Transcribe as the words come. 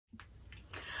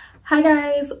Hi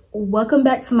guys, welcome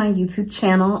back to my YouTube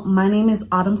channel. My name is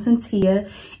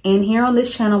Cyntia, and here on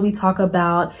this channel we talk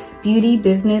about beauty,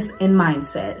 business, and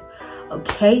mindset.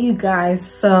 Okay, you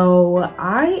guys, so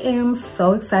I am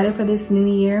so excited for this new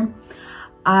year.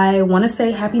 I want to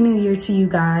say Happy New Year to you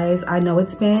guys. I know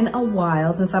it's been a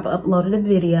while since I've uploaded a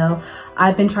video.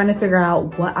 I've been trying to figure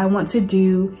out what I want to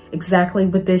do exactly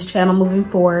with this channel moving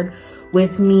forward,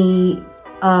 with me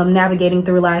navigating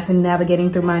through life and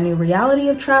navigating through my new reality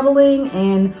of traveling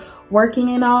and working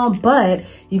and all. But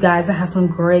you guys, I have some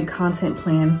great content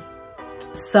planned.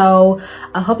 So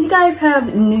I hope you guys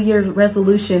have New Year's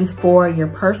resolutions for your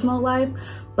personal life,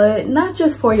 but not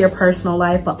just for your personal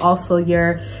life, but also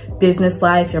your business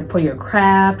life, for your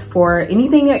craft, for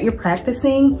anything that you're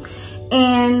practicing.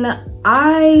 And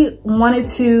I wanted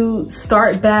to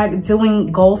start back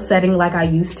doing goal setting like I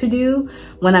used to do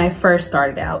when I first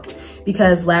started out,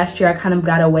 because last year I kind of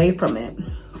got away from it.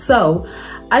 So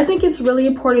I think it's really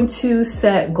important to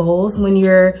set goals when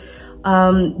you're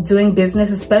doing business,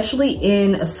 especially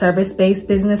in a service-based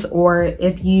business, or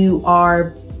if you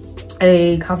are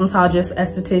a cosmetologist,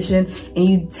 esthetician, and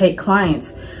you take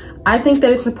clients. I think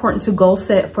that it's important to goal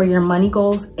set for your money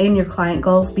goals and your client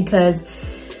goals, because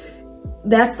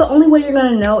that's the only way you're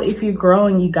gonna know if you're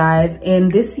growing, you guys.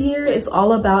 And this year is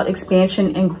all about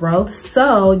expansion and growth.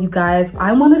 So you guys,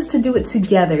 I want us to do it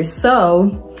together.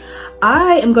 So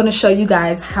I am gonna show you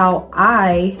guys how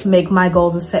I make my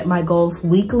goals and set my goals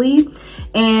weekly.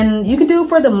 And you can do it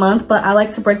for the month, but I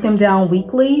like to break them down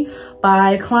weekly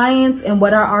by clients and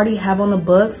what I already have on the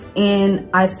books. And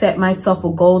I set myself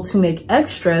a goal to make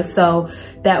extra, so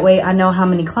that way I know how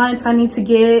many clients I need to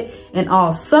get. And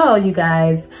also, you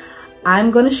guys,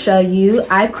 I'm going to show you,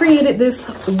 I created this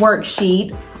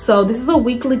worksheet. So this is a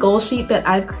weekly goal sheet that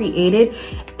I've created.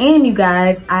 And you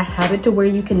guys, I have it to where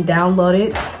you can download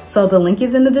it. So the link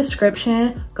is in the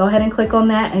description. Go ahead and click on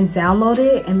that and download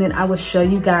it. And then I will show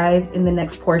you guys in the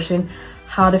next portion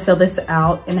how to fill this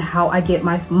out and how I get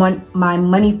my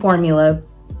money formula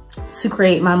to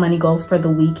create my money goals for the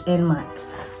week and month.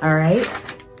 All right.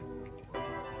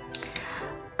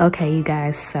 Okay, you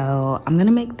guys, so I'm gonna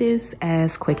make this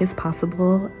as quick as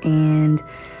possible, and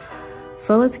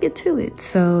so let's get to it.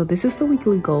 So this is the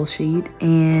weekly goal sheet,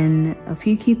 and a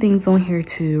few key things on here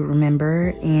to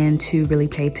remember and to really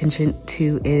pay attention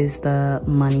to is the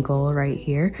money goal right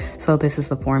here. So this is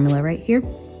the formula right here.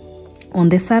 On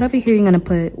this side over here, you're gonna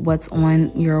put what's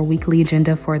on your weekly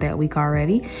agenda for that week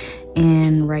already.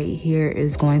 And right here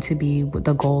is going to be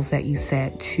the goals that you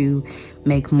set to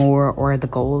make more, or the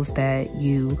goals that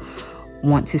you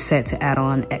want to set to add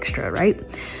on extra, right?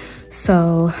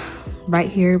 So right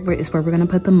here is where we're gonna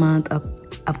put the month.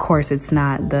 Of course, it's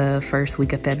not the first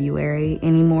week of February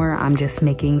anymore. I'm just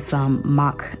making some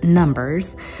mock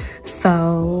numbers.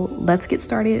 So let's get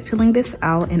started filling this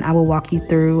out, and I will walk you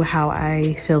through how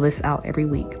I fill this out every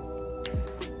week.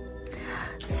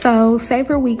 So say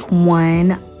for week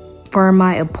 1, for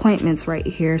my appointments right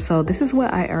here, so this is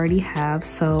what I already have.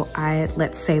 So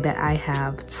let's say that I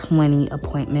have 20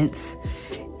 appointments.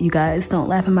 You guys, don't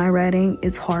laugh at my writing,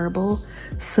 it's horrible.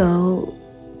 So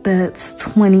that's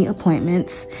 20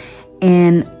 appointments.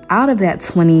 And out of that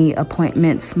 20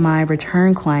 appointments, my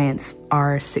return clients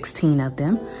are 16 of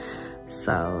them.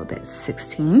 So that's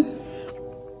 16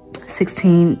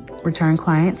 return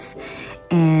clients.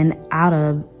 And out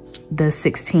of the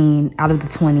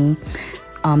 20,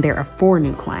 there are 4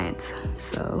 new clients.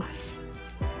 So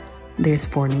there's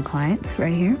 4 new clients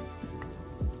right here.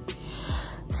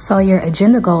 So your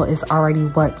agenda goal is already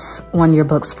what's on your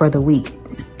books for the week.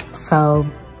 So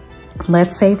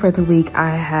let's say for the week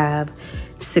I have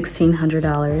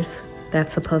 $1,600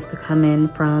 that's supposed to come in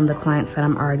from the clients that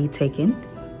I'm already taking.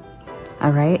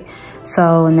 All right,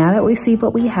 so now that we see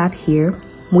what we have here,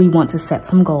 we want to set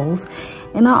some goals.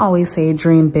 And I always say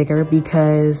dream bigger,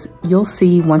 because you'll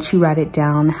see once you write it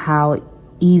down how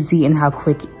easy and how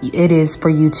quick it is for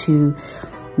you to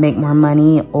make more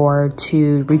money or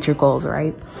to reach your goals,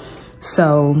 right?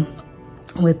 So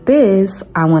with this,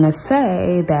 I want to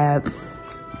say that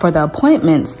for the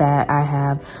appointments that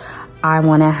I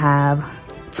want to have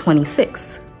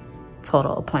 26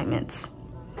 total appointments,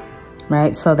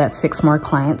 right? So that's 6 more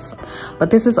clients. But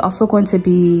this is also going to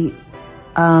be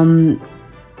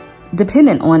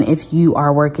dependent on if you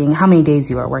are working, how many days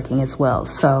you are working as well.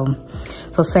 So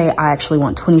say I actually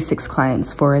want 26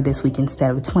 clients for this week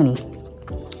instead of 20,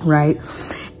 right?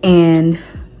 And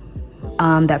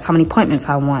that's how many appointments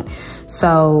I want.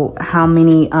 So how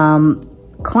many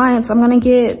clients I'm gonna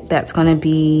get, that's gonna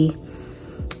be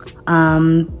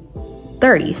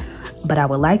 30, but I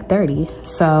would like 30.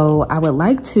 So I would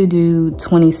like to do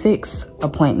 26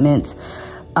 appointments,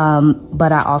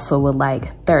 but I also would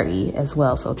like 30 as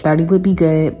well. So 30 would be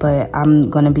good, but I'm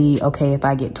gonna be okay if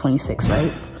I get 26,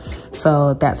 right?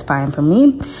 So that's fine for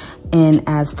me. And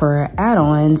as for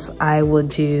add-ons, I would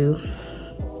do,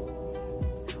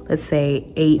 let's say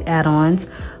 8 add-ons,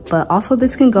 but also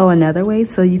this can go another way.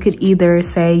 So you could either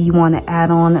say you want to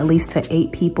add on at least to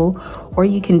 8 people, or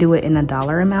you can do it in a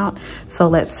dollar amount. So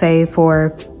let's say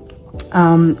for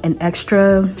an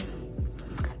extra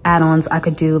add-ons, I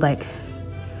could do like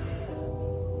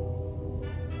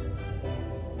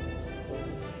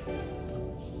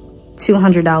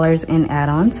 $200 in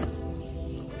add-ons,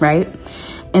 right?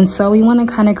 And so we want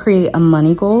to kind of create a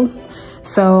money goal.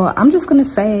 So I'm just gonna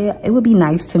say it would be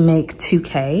nice to make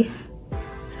 2K.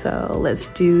 So let's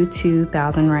do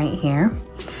 2,000 right here.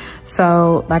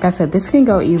 So like I said, this can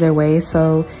go either way.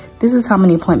 So this is how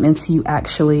many appointments you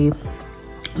actually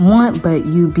want, but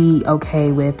you be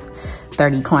okay with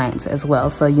 30 clients as well.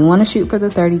 So you want to shoot for the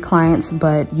 30 clients,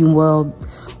 but you will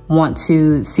want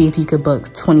to see if you could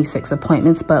book 26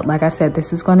 appointments. But like I said,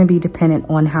 this is going to be dependent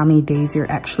on how many days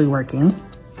you're actually working,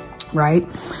 right?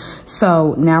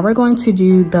 So now we're going to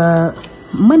do the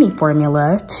money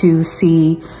formula to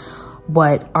see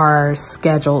what our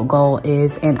scheduled goal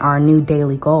is and our new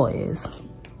daily goal is.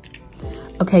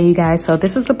 Okay, you guys, so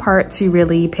this is the part to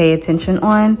really pay attention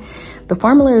on. The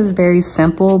formula is very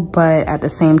simple, but at the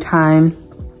same time,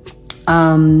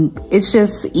 it's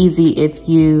just easy if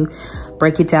you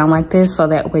break it down like this, so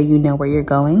that way you know where you're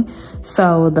going.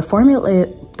 So the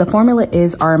formula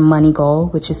is our money goal,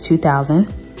 which is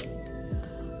 2,000,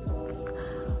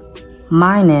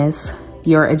 minus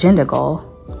your agenda goal,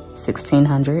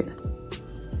 1,600.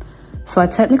 So I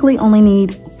technically only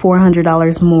need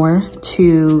 $400 more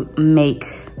to make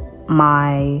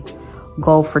my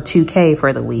goal for 2K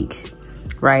for the week,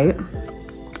 right?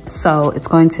 So it's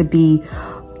going to be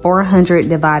 400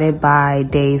 divided by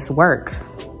days work,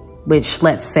 which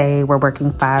let's say we're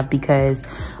working 5, because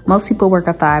most people work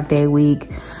a 5-day week.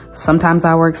 Sometimes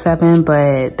I work 7,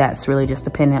 but that's really just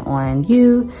dependent on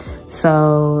you.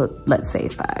 So let's say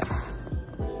 5.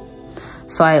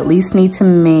 So I at least need to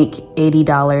make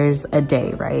 $80 a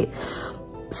day, right?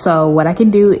 So what I can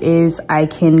do is I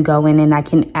can go in and I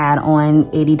can add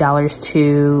on $80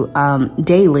 to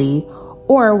daily,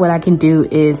 or what I can do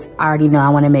is I already know I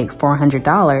want to make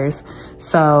 $400.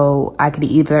 So I could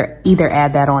either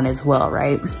add that on as well,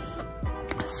 right?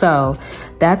 So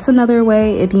that's another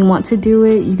way. If you want to do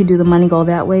it, you could do the money goal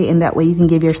that way, and that way you can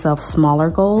give yourself smaller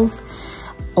goals.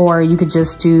 Or you could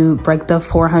just break the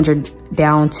 400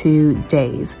 down to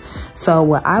days. So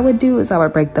what I would do is I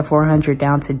would break the 400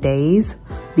 down to days,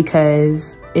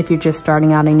 because if you're just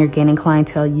starting out and you're gaining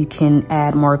clientele, you can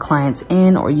add more clients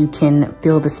in, or you can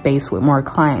fill the space with more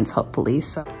clients, hopefully.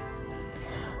 So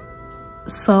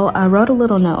I wrote a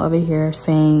little note over here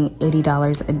saying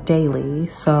 $80 a daily,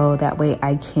 so that way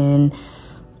I can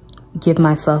give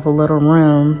myself a little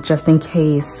room just in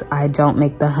case I don't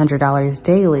make the $100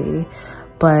 daily.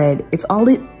 But it's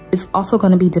also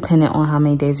going to be dependent on how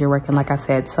many days you're working, like I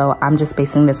said. So I'm just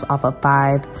basing this off a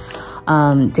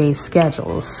 5-day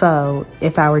schedule. So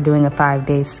if I were doing a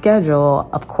 5-day schedule,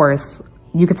 of course,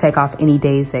 you could take off any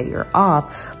days that you're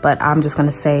off, but I'm just going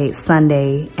to say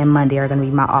Sunday and Monday are going to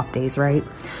be my off days, right?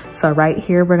 So right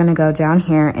here, we're going to go down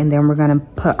here, and then we're going to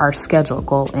put our schedule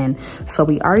goal in. So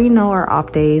we already know our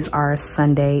off days are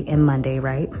Sunday and Monday,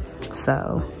 right?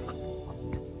 So,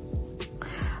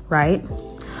 right?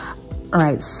 All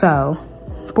right, so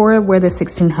for where the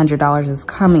 $1,600 is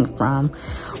coming from,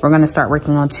 we're gonna start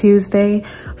working on Tuesday.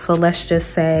 So let's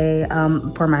just say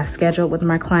for my schedule with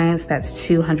my clients, that's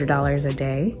 $200 a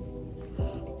day.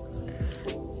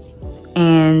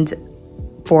 And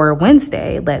for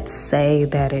Wednesday, let's say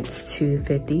that it's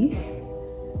 $250.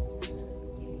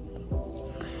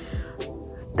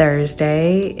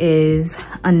 Thursday is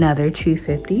another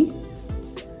 $250.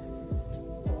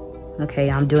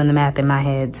 Okay, I'm doing the math in my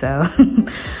head, so.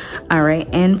 All right,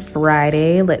 and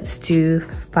Friday, let's do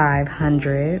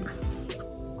 $500.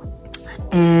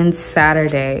 And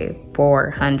Saturday,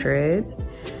 $400.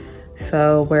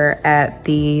 So we're at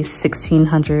the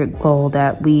 $1,600 goal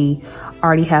that we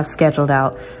already have scheduled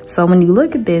out. So when you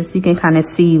look at this, you can kind of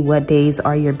see what days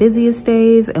are your busiest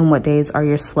days and what days are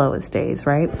your slowest days,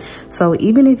 right? So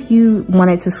even if you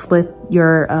wanted to split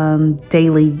your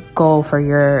daily goal for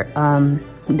your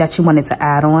that you wanted to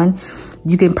add on,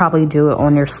 you can probably do it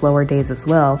on your slower days as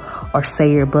well. Or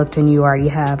say you're booked and you already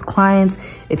have clients.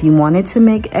 If you wanted to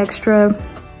make extra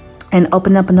and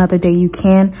open up another day, you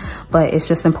can, but it's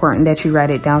just important that you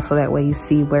write it down so that way you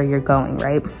see where you're going,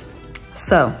 right?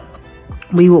 So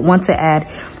we would want to add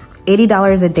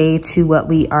 $80 a day to what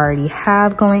we already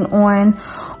have going on,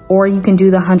 or you can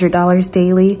do the $100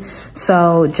 daily.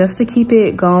 So just to keep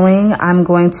it going, I'm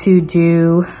going to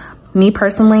do, me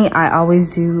personally, I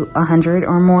always do 100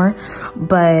 or more,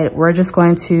 but we're just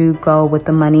going to go with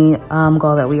the money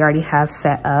goal that we already have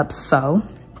set up. So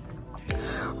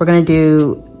we're gonna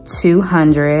do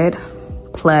 200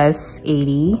 plus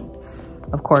 80,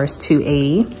 of course,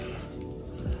 280.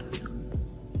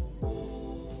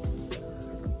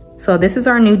 So this is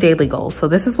our new daily goal. So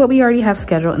this is what we already have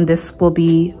scheduled, and this will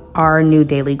be our new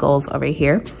daily goals over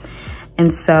here.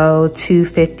 And so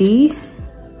 250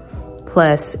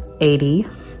 plus 80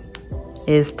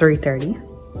 is 330,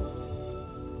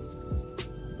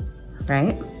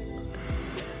 right?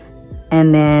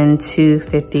 And then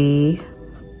 250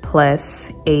 plus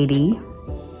 80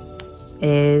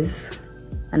 is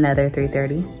another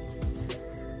 330.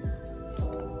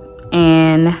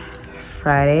 And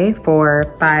Friday for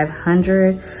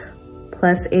 500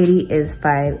 plus 80 is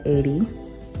 580.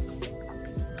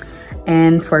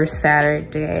 And for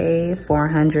Saturday,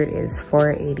 400 is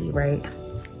 480, right?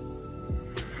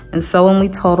 And so when we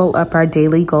total up our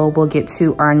daily goal, we'll get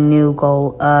to our new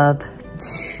goal of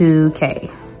 2K.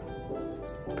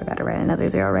 Forgot to write another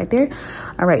 0 right there.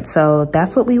 All right, so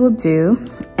that's what we will do.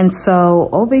 And so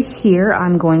over here,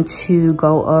 I'm going to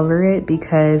go over it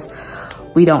because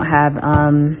we don't have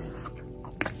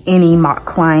any mock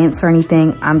clients or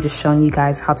anything. I'm just showing you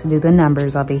guys how to do the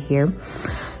numbers over here.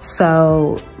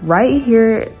 So right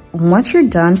here, once you're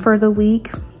done for the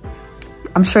week,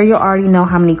 I'm sure you already know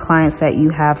how many clients that you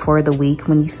have for the week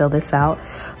when you fill this out.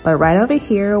 But right over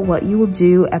here, what you will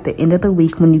do at the end of the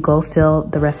week when you go fill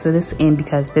the rest of this in,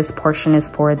 because this portion is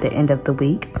for the end of the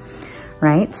week,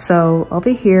 right? So over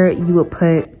here, you will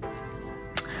put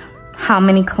how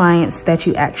many clients that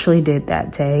you actually did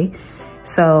that day.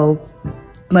 So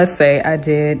let's say I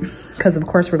did, because of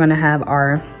course we're gonna have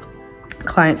our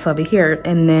clients over here,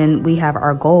 and then we have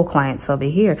our goal clients over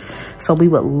here. So we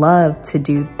would love to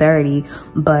do 30,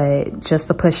 but just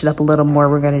to push it up a little more,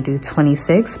 we're gonna do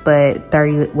 26, but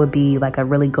 30 would be like a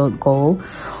really good goal.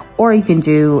 Or you can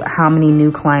do how many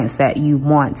new clients that you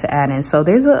want to add in. So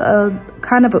there's a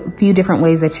kind of a few different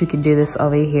ways that you can do this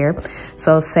over here.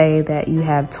 So say that you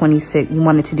have 26, you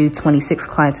wanted to do 26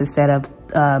 clients instead of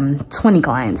 20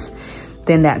 clients.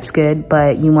 Then that's good,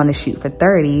 but you want to shoot for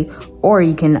 30, or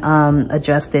you can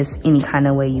adjust this any kind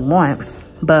of way you want.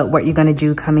 But what you're going to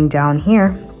do coming down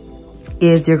here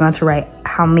is you're going to write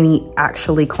how many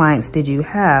actually clients did you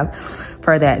have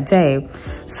for that day.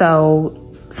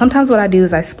 So sometimes what I do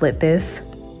is I split this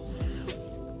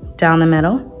down the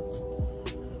middle,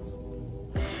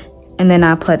 and then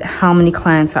I put how many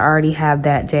clients I already have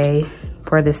that day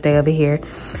for this day over here.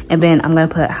 And then I'm gonna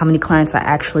put how many clients I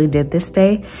actually did this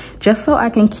day, just so I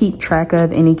can keep track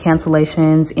of any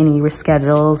cancellations, any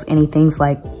reschedules,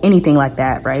 anything like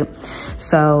that, right?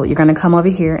 So you're gonna come over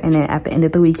here, and then at the end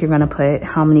of the week, you're gonna put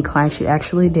how many clients you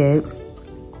actually did.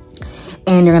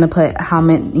 And you're gonna put how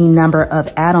many number of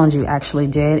add-ons you actually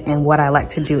did. And what I like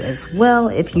to do as well,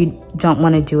 if you don't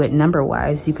wanna do it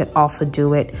number-wise, you could also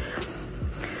do it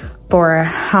for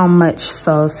how much.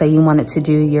 So say you wanted to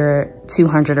do your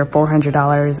 $200 or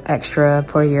 $400 extra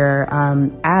for your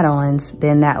add-ons,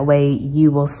 then that way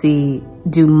you will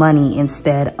do money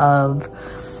instead of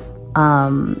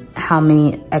how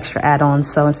many extra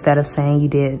add-ons. So instead of saying you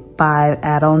did 5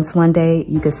 add-ons one day,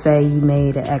 you could say you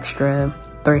made an extra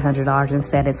 $300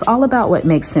 instead. It's all about what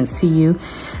makes sense to you.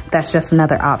 That's just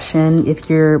another option. If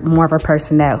you're more of a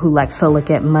person who likes to look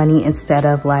at money instead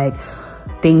of like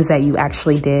things that you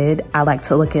actually did, I like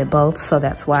to look at both. So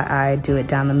that's why I do it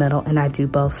down the middle, and I do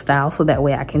both styles, so that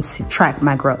way I can track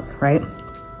my growth, right?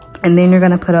 And then you're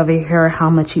gonna put over here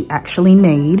how much you actually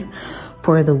made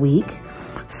for the week.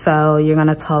 So you're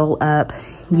gonna total up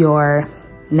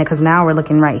because now we're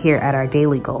looking right here at our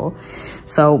daily goal.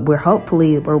 So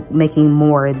we're making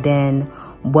more than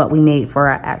what we made for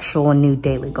our actual new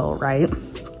daily goal, right?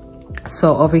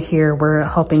 So over here, we're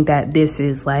hoping that this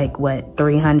is like what,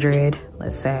 300,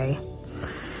 let's say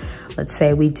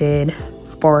we did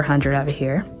 400 over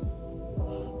here.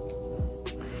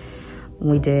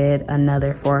 We did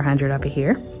another 400 over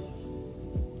here.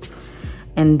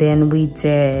 And then we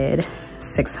did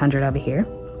 600 over here.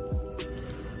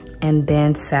 And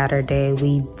then Saturday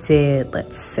we did,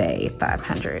 let's say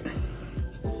 500.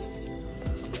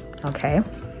 Okay.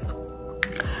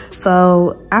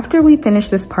 So after we finish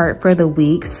this part for the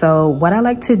week, so what I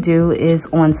like to do is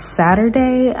on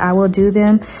Saturday, I will do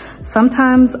them.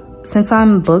 Sometimes, since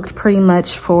I'm booked pretty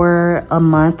much for a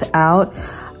month out,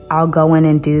 I'll go in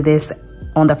and do this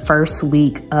on the first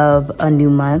week of a new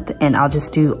month, and I'll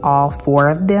just do all 4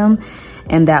 of them.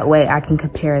 And that way I can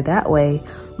compare that way.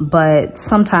 But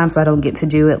sometimes I don't get to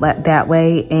do it that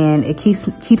way, and it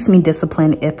keeps me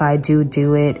disciplined if I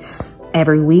do it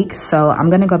every week. So I'm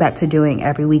gonna go back to doing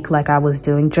every week like I was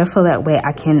doing, just so that way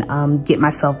I can get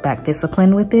myself back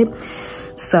disciplined with it.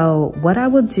 So what I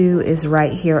will do is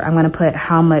right here, I'm gonna put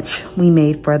how much we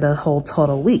made for the whole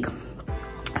total week.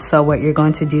 So what you're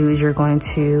going to do is you're going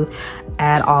to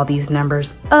add all these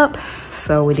numbers up.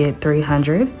 So we did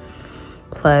 300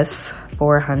 plus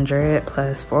 400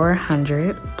 plus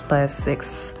 400 plus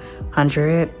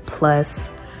 600 plus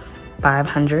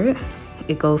 500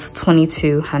 equals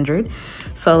 2,200.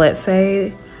 So let's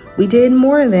say we did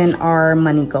more than our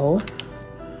money goal.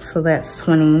 So that's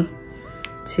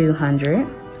 2,200.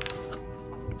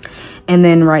 And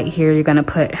then right here, you're gonna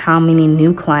put how many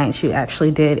new clients you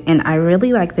actually did. And I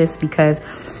really like this because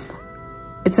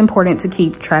it's important to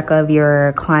keep track of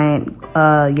your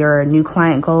new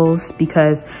client goals,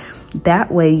 because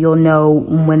that way you'll know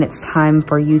when it's time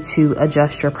for you to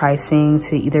adjust your pricing,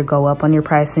 to either go up on your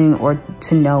pricing or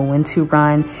to know when to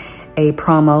run a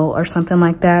promo or something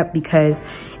like that. Because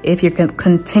if you're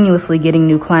continuously getting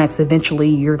new clients, eventually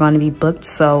you're going to be booked.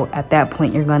 So at that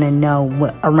point, you're going to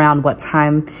know around what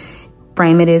time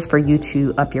frame it is for you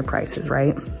to up your prices,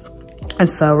 right? And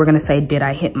so we're going to say, did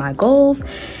I hit my goals?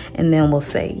 And then we'll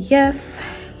say yes.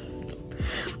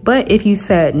 But if you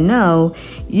said no,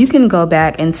 you can go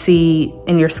back and see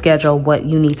in your schedule what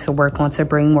you need to work on to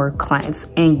bring more clients.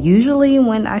 And usually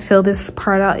when I fill this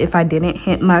part out, if I didn't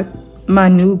hit my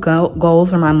new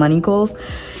goals or my money goals,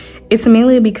 it's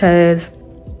mainly because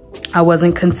I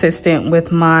wasn't consistent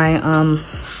with my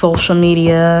social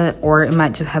media, or it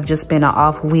might have just been an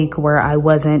off week where I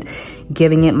wasn't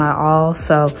giving it my all.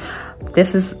 So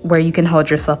this is where you can hold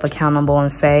yourself accountable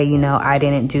and say, you know, I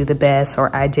didn't do the best,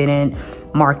 or I didn't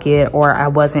market, or I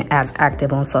wasn't as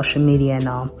active on social media and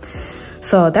all.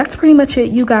 So that's pretty much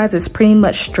it, you guys. It's pretty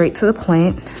much straight to the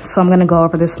point. So I'm gonna go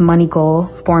over this money goal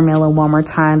formula one more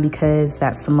time because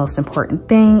that's the most important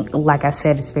thing. Like I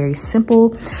said, it's very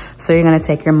simple. So you're gonna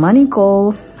take your money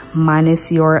goal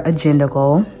minus your agenda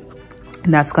goal,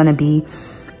 and that's gonna be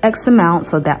X amount.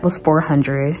 So that was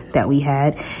 400 that we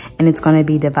had, and it's going to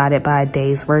be divided by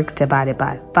days work divided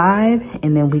by 5,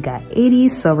 and then we got 80.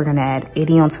 So we're going to add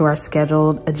 80 onto our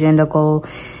scheduled agenda goal,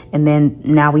 and then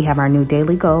now we have our new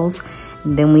daily goals,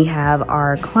 and then we have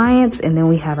our clients, and then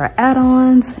we have our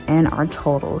add-ons and our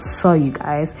totals. So you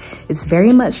guys, it's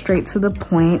very much straight to the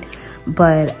point,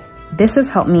 but this has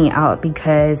helped me out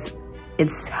because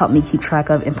it's helped me keep track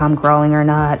of if I'm growing or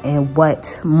not and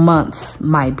what months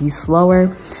might be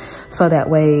slower. So that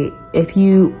way, if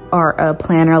you are a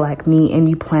planner like me and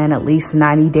you plan at least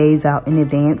 90 days out in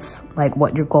advance, like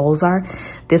what your goals are,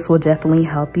 this will definitely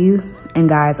help you. And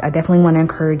guys, I definitely want to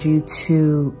encourage you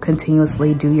to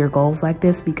continuously do your goals like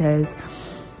this, because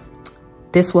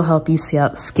this will help you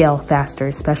scale faster,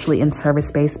 especially in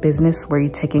service-based business where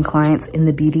you're taking clients in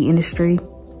the beauty industry.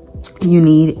 You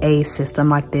need a system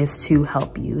like this to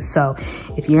help you. So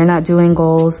if you're not doing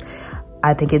goals,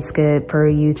 I think it's good for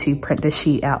you to print the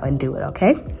sheet out and do it,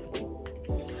 okay?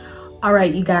 All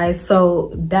right, you guys,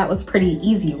 so that was pretty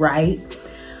easy, right?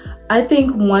 I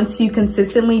think once you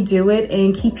consistently do it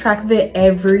and keep track of it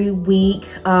every week,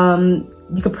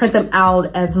 you can print them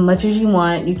out as much as you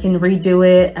want. You can redo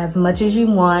it as much as you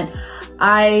want.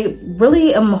 I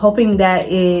really am hoping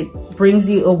that it brings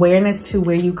you awareness to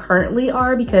where you currently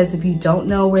are, because if you don't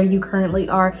know where you currently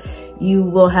are, you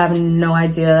will have no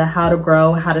idea how to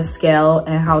grow, how to scale,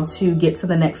 and how to get to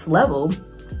the next level.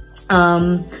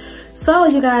 So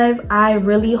you guys, I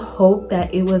really hope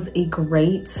that it was a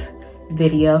great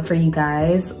video for you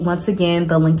guys. Once again,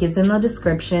 the link is in the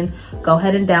description. Go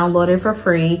ahead and download it for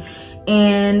free.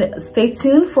 And stay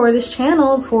tuned for this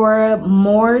channel for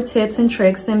more tips and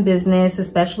tricks in business,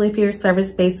 especially if you're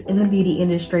service-based in the beauty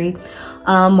industry.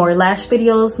 More lash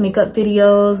videos, makeup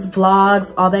videos,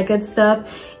 vlogs, all that good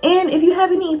stuff. And if you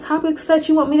have any topics that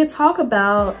you want me to talk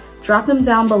about, drop them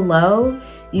down below.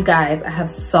 You guys, I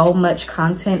have so much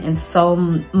content and so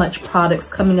much products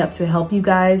coming up to help you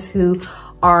guys who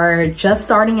are just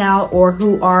starting out or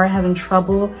who are having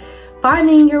trouble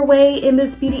finding your way in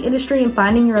this beauty industry and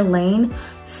finding your lane.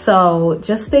 So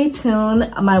just stay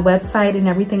tuned. My website and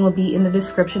everything will be in the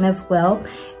description as well.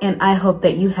 And I hope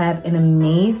that you have an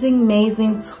amazing,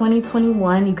 amazing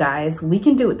 2021, you guys. We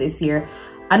can do it this year.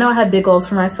 I know I have big goals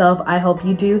for myself. I hope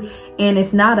you do. And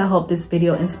if not, I hope this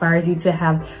video inspires you to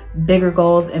have bigger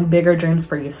goals and bigger dreams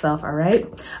for yourself, all right?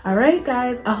 All right,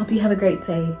 guys, I hope you have a great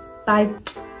day. Bye.